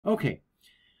Okay,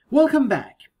 welcome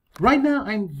back. Right now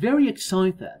I'm very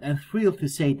excited and thrilled to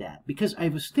say that because I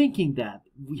was thinking that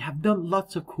we have done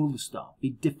lots of cool stuff.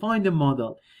 We defined a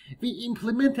model, we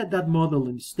implemented that model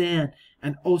in Stan,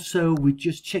 and also we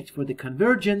just checked for the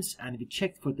convergence and we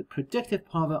checked for the predictive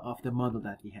power of the model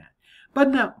that we had.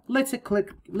 But now let's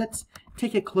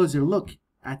take a closer look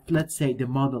at, let's say, the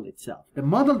model itself. The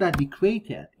model that we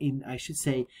created in, I should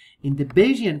say, in the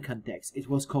Bayesian context, it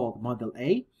was called model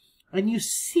A. And you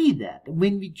see that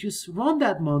when we just run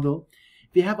that model,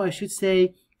 we have, I should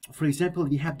say, for example,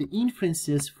 we have the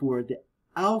inferences for the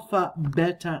alpha,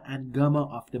 beta, and gamma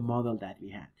of the model that we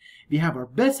have. We have our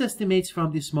best estimates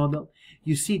from this model.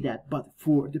 You see that, but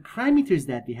for the parameters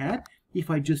that we had,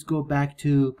 if I just go back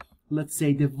to, let's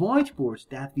say, the whiteboard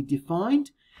that we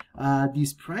defined,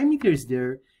 these parameters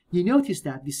there, you notice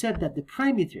that we said that the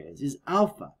parameters is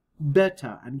alpha,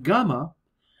 beta, and gamma.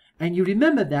 And you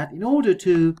remember that in order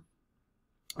to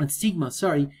and sigma,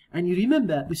 sorry, and you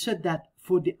remember we said that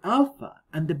for the alpha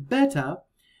and the beta,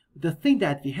 the thing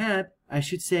that we had, I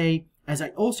should say, as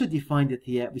I also defined it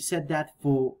here, we said that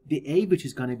for the A, which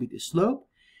is going to be the slope,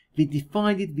 we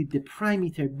defined it with the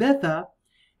parameter beta,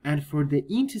 and for the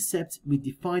intercepts, we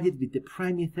defined it with the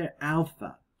parameter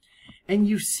alpha. And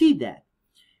you see that.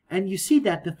 And you see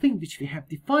that the thing which we have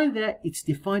defined there, it's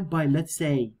defined by, let's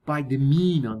say, by the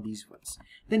mean on these ones.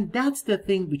 Then that's the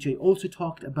thing which I also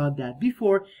talked about that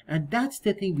before, and that's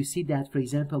the thing we see that, for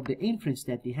example, the inference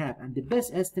that we have and the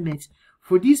best estimates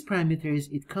for these parameters,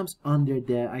 it comes under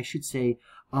the, I should say,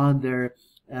 under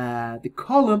the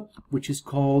column which is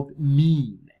called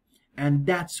mean. And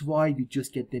that's why we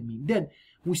just get the mean. Then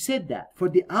we said that for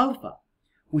the alpha,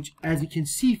 which as you can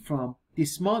see from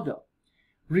this model,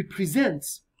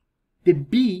 represents the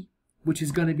B, which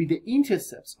is going to be the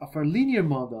intercepts of our linear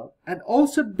model, and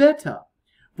also beta,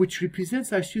 which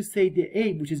represents, I should say, the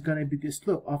A, which is going to be the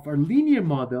slope of our linear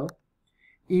model.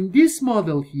 In this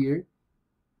model here,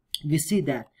 we see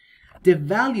that the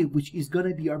value which is going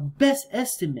to be our best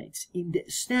estimates in the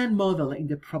Stan model, in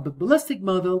the probabilistic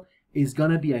model, is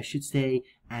going to be, I should say,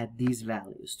 at these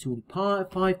values.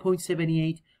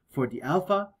 25.78 for the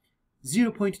alpha,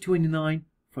 0.29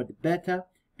 for the beta,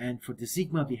 and for the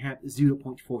sigma we have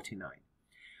 0.49.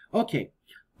 Okay,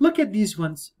 look at these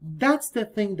ones. That's the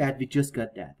thing that we just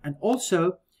got that. And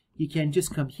also you can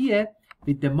just come here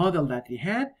with the model that we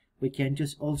had. We can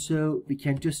just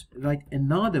write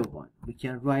another one. We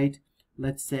can write,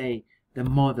 let's say, the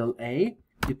model A,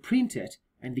 we print it,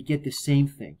 and we get the same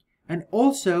thing. And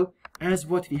also, as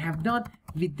what we have done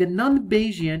with the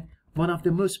non-Bayesian, one of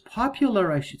the most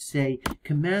popular, I should say,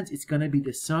 commands, it's going to be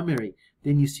the summary.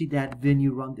 Then you see that when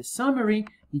you run the summary,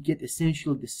 you get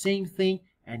essentially the same thing,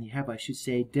 and you have, I should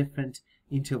say, different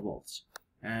intervals.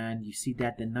 And you see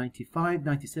that the 95,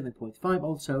 97.5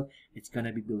 also, it's going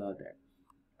to be below there.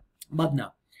 But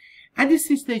now, at this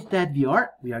stage that we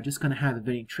are just going to have a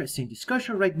very interesting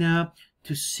discussion right now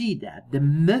to see that the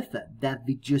method that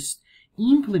we just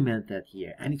implemented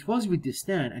here, and it was with the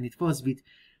Stan, and it was with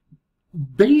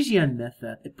Bayesian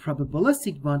method, a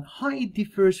probabilistic one, how it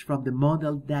differs from the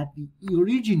model that we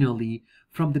originally,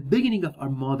 from the beginning of our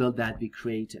model that we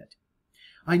created.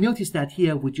 I noticed that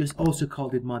here we just also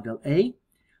called it model A.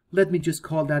 Let me just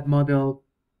call that model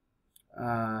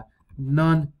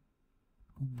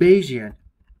non-Bayesian.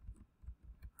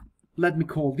 Let me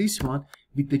call this one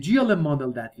with the GLM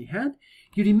model that we had.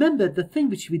 You remember the thing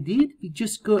which we did, we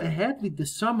just go ahead with the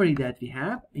summary that we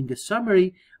have. In the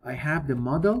summary, I have the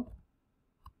model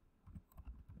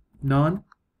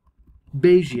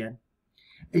non-Bayesian.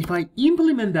 If I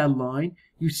implement that line,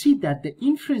 you see that the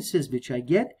inferences which I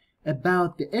get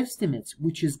about the estimates,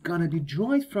 which is going to be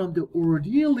derived from the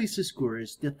ordinal least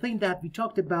squares, the thing that we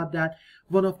talked about, that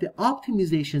one of the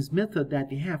optimizations method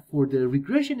that we have for the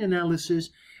regression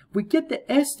analysis, we get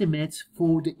the estimates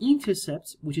for the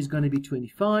intercepts, which is going to be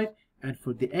 25, and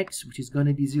for the x, which is going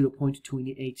to be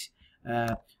 0.28,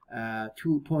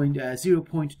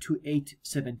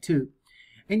 0.2872.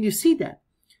 And you see that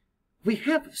we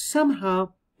have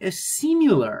somehow a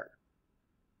similar,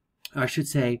 I should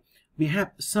say, we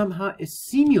have somehow a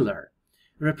similar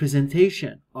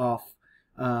representation of,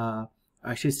 I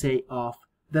should say, of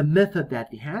the method that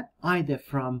we had, either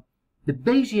from the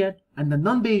Bayesian and the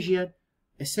non-Bayesian.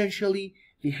 Essentially,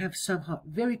 we have somehow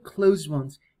very close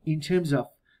ones in terms of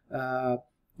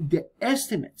the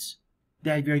estimates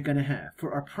that we're going to have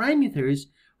for our parameters,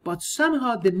 but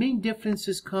somehow the main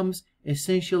differences comes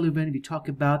essentially when we talk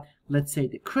about, let's say,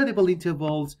 the credible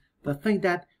intervals, the thing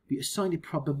that we assign a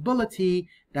probability,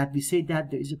 that we say that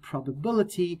there is a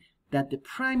probability that the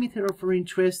parameter of our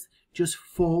interest just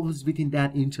falls within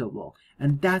that interval.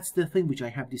 And that's the thing which I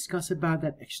have discussed about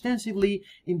that extensively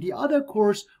in the other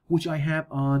course which I have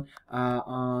on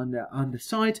the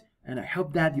site. And I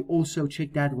hope that you also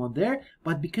check that one there.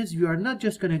 But because we are not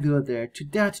just going to go there to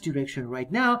that direction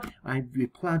right now, we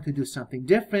plan to do something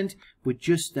different. We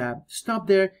just stop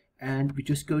there and we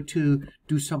just go to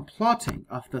do some plotting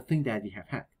of the thing that we have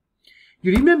had.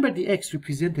 You remember the x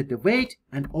represented the weight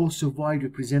and also y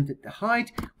represented the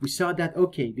height. We saw that,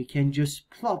 okay, we can just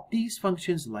plot these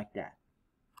functions like that.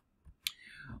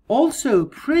 Also,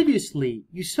 previously,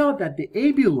 you saw that the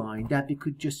AB line that we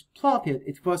could just plot it,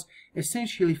 it was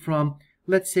essentially from,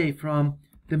 let's say, from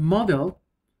the model,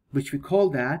 which we call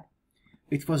that,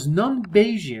 it was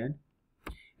non-Bayesian,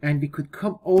 and we could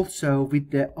come also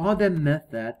with the other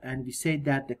method, and we say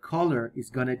that the color is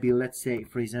going to be, let's say,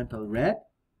 for example, red.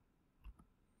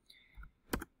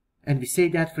 And we say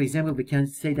that, for example, we can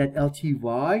say that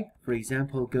LTY, for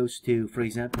example, goes to, for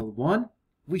example, 1.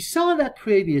 We saw that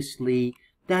previously,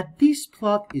 that this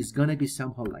plot is going to be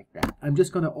somehow like that. I'm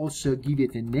just going to also give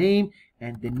it a name,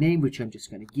 and the name which I'm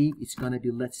just going to give, it's going to be,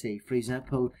 let's say, for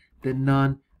example, the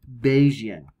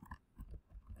non-Bayesian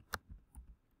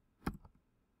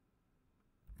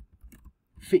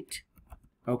fit.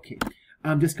 Okay,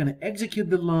 I'm just going to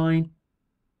execute the line.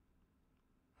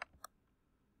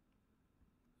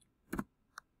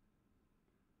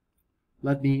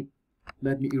 Let me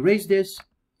erase this.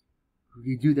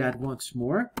 We do that once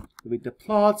more with the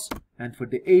plots and for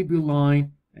the AB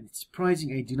line. And it's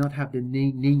surprising I do not have the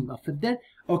name of it there.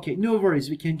 Okay, no worries.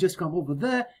 We can just come over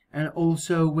there. And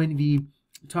also when we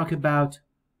talk about,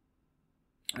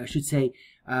 I should say,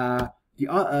 the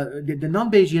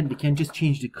non-Bayesian, we can just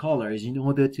change the colors in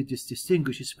order to just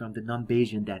distinguish it from the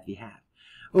non-Bayesian that we have.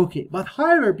 Okay, but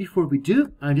however, before we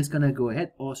do, I'm just going to go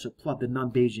ahead also plot the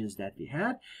non-Bayesians that we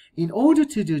had. In order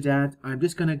to do that, I'm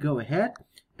just going to go ahead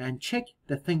and check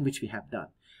the thing which we have done.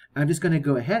 I'm just going to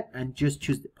go ahead and just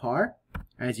choose the par,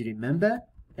 as you remember,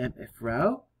 MF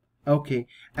row. Okay,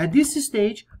 at this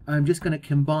stage, I'm just going to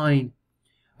combine,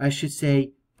 I should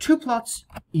say, two plots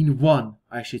in one,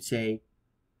 I should say,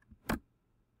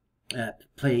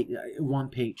 one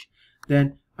page.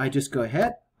 Then I just go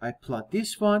ahead, I plot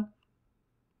this one.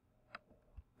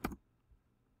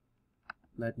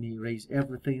 Let me erase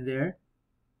everything there.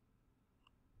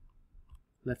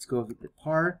 Let's go with the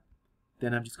par.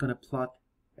 Then I'm just going to plot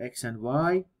X and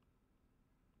Y.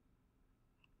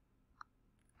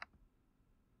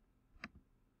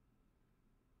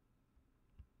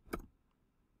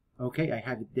 Okay, I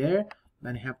have it there.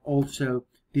 And I have also,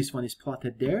 this one is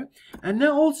plotted there. And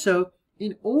now also,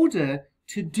 in order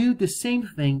to do the same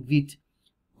thing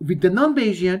with the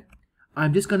non-Bayesian,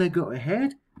 I'm just going to go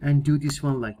ahead and do this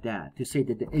one like that, to say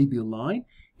that the AB line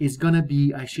is going to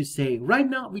be, I should say, right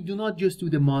now we do not just do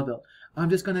the model.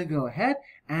 I'm just going to go ahead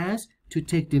as to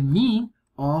take the mean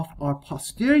of our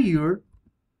posterior,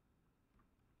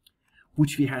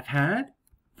 which we have had.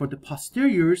 For the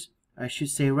posteriors, I should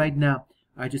say right now,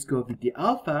 I just go with the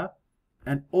alpha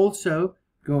and also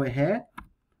go ahead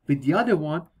with the other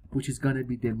one, which is going to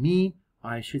be the mean.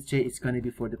 I should say it's going to be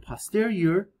for the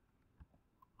posterior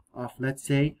of, let's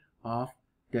say, of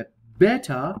the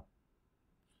beta.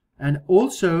 And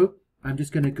also, I'm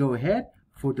just going to go ahead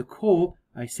for the call.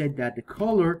 I said that the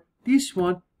color, this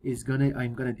one is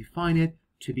I'm going to define it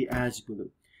to be as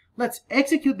blue. Let's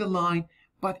execute the line.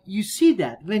 But you see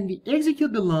that when we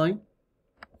execute the line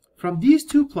from these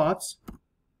two plots,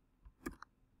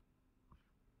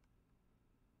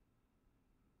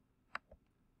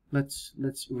 let's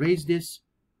erase this.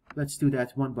 Let's do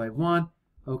that one by one.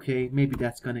 Okay, maybe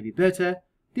that's going to be better.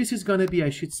 This is going to be, I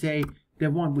should say, the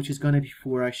one which is going to be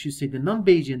for, I should say, the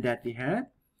non-Bayesian that we had.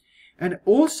 And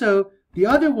also, the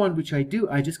other one which I do,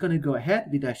 I just going to go ahead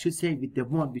with, I should say, with the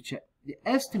one which the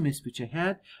estimates which I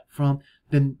had from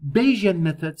the Bayesian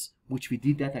methods, which we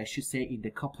did that, I should say, in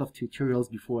the couple of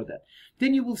tutorials before that.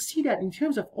 Then you will see that in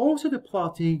terms of also the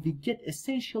plotting, we get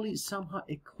essentially somehow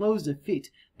a closer fit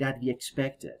that we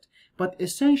expected. But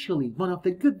essentially, one of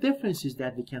the good differences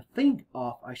that we can think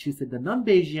of, I should say, the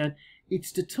non-Bayesian,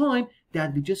 it's the time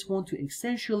that we just want to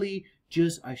essentially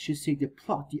just, I should say, the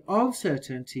plot, the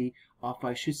uncertainty of,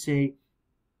 I should say,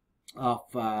 of,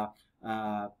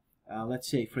 let's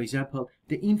say, for example,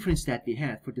 the inference that we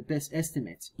had for the best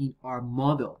estimates in our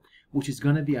model, which is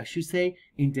going to be, I should say,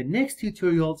 in the next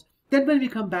tutorials. Then when we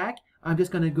come back, I'm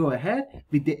just going to go ahead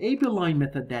with the AB line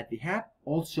method that we have.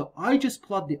 Also, I just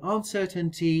plot the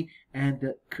uncertainty and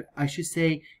the, I should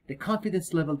say, the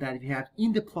confidence level that we have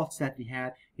in the plots that we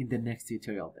had in the next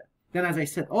tutorial. Then as I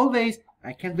said always,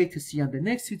 I can't wait to see you on the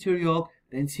next tutorial.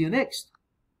 Then see you next.